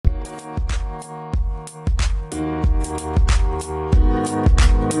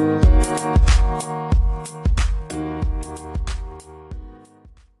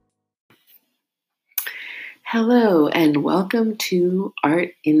and welcome to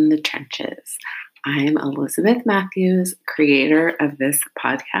Art in the Trenches. I'm Elizabeth Matthews, creator of this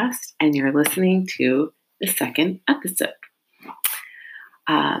podcast, and you're listening to the second episode.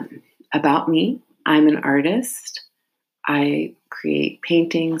 About me, I'm an artist. I create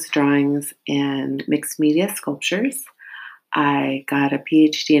paintings, drawings, and mixed media sculptures. I got a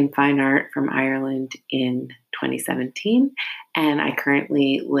PhD in fine art from Ireland in 2017, and I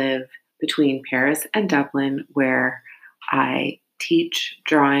currently live between Paris and Dublin, where I teach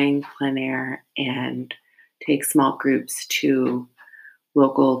drawing, plein air, and take small groups to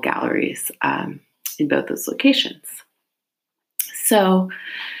local galleries in both those locations. So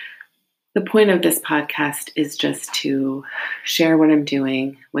the point of this podcast is just to share what I'm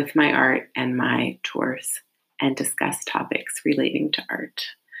doing with my art and my tours and discuss topics relating to art.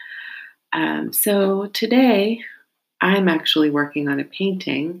 So today I'm actually working on a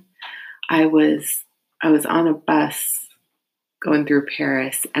painting. I was on a bus going through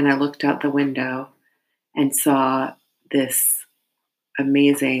Paris, and I looked out the window and saw this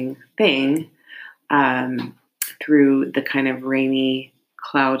amazing thing through the kind of rainy,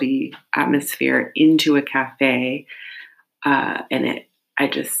 cloudy atmosphere into a cafe, and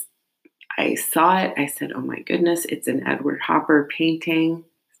I saw it. I said, "Oh my goodness, it's an Edward Hopper painting,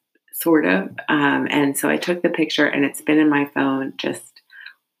 sort of." And so I took the picture, and it's been in my phone, just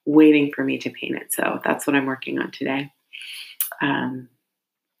waiting for me to paint it. So that's what I'm working on today.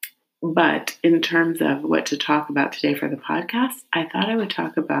 But in terms of what to talk about today for the podcast, I thought I would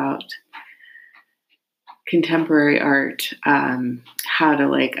talk about contemporary art, how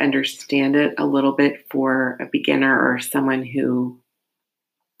to understand it a little bit for a beginner or someone who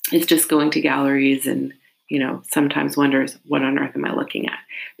is just going to galleries and, sometimes wonders, what on earth am I looking at?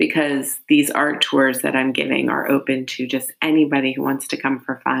 Because these art tours that I'm giving are open to just anybody who wants to come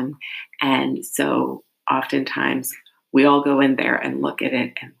for fun. And so oftentimes we all go in there and look at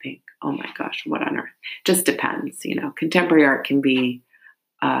it and think, oh my gosh, what on earth? Just depends. Contemporary art can be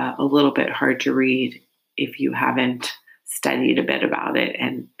a little bit hard to read if you haven't studied a bit about it,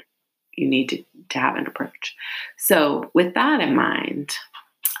 and you need to have an approach. So with that in mind,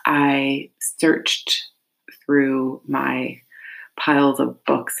 I searched through my piles of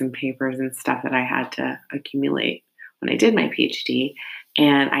books and papers and stuff that I had to accumulate when I did my PhD.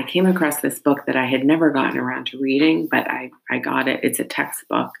 And I came across this book that I had never gotten around to reading, but I got it. It's a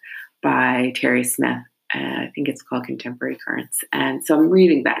textbook by Terry Smith. I think it's called Contemporary Currents. And so I'm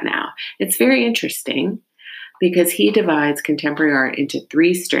reading that now. It's very interesting because he divides contemporary art into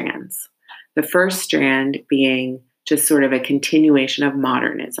 3 strands. The first strand being just sort of a continuation of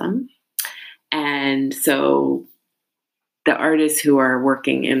modernism. And so the artists who are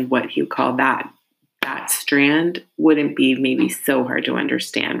working in what he would call that strand wouldn't be maybe so hard to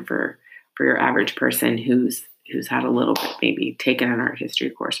understand for your average person who's had a little bit, maybe taken an art history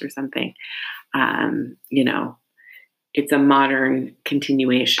course or something. It's a modern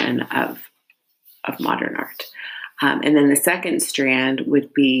continuation of modern art. And then the second strand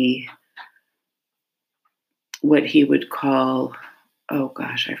would be what he would call, oh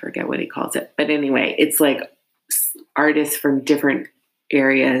gosh, I forget what he calls it. But anyway, it's like artists from different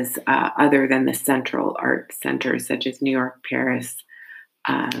areas other than the central art centers, such as New York, Paris,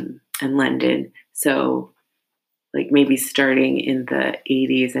 and London. So maybe starting in the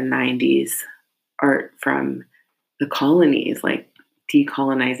 80s and 90s, art from the colonies, like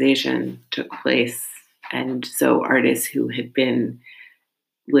decolonization took place. And so artists who had been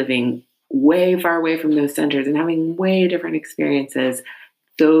living way far away from those centers and having way different experiences,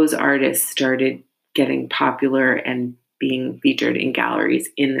 those artists started getting popular and being featured in galleries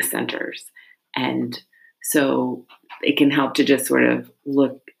in the centers. And so it can help to just sort of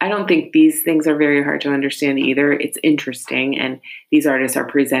look. I don't think these things are very hard to understand either. It's interesting. And these artists are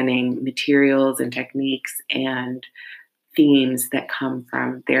presenting materials and techniques and themes that come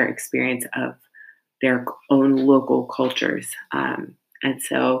from their experience of their own local cultures. And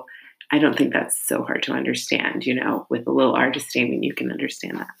so I don't think that's so hard to understand. With a little artistry, you can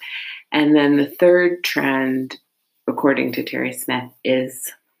understand that. And then the third trend, according to Terry Smith,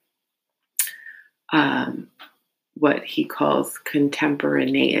 is what he calls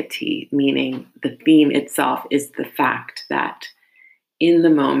contemporaneity, meaning the theme itself is the fact that in the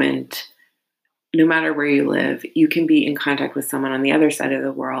moment, no matter where you live, you can be in contact with someone on the other side of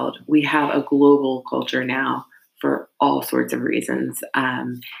the world. We have a global culture now for all sorts of reasons,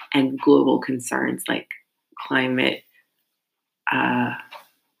 and global concerns like climate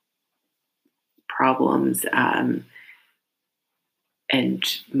problems, and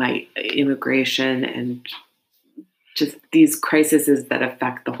immigration, and just these crises that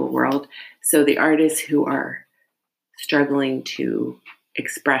affect the whole world. So the artists who are struggling to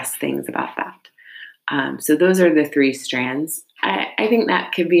express things about that. So those are the three strands. I think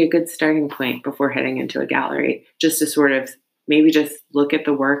that could be a good starting point before heading into a gallery, just to sort of maybe just look at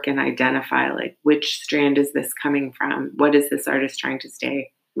the work and identify like which strand is this coming from? What is this artist trying to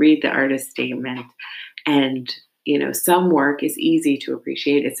say? Read the artist's statement. And, some work is easy to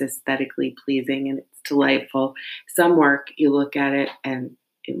appreciate. It's aesthetically pleasing and it's delightful. Some work, you look at it and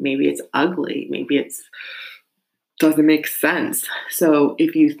maybe it's ugly. Maybe it doesn't make sense. So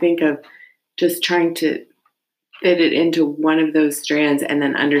if you think of just trying to fit it into one of those strands and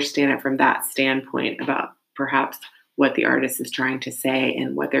then understand it from that standpoint about perhaps what the artist is trying to say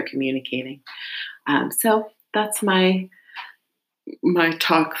and what they're communicating. So that's my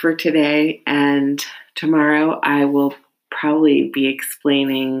talk for today. And tomorrow I will probably be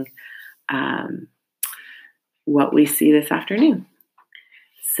explaining what we see this afternoon.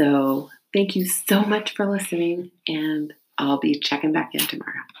 So thank you so much for listening, and I'll be checking back in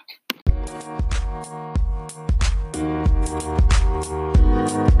tomorrow.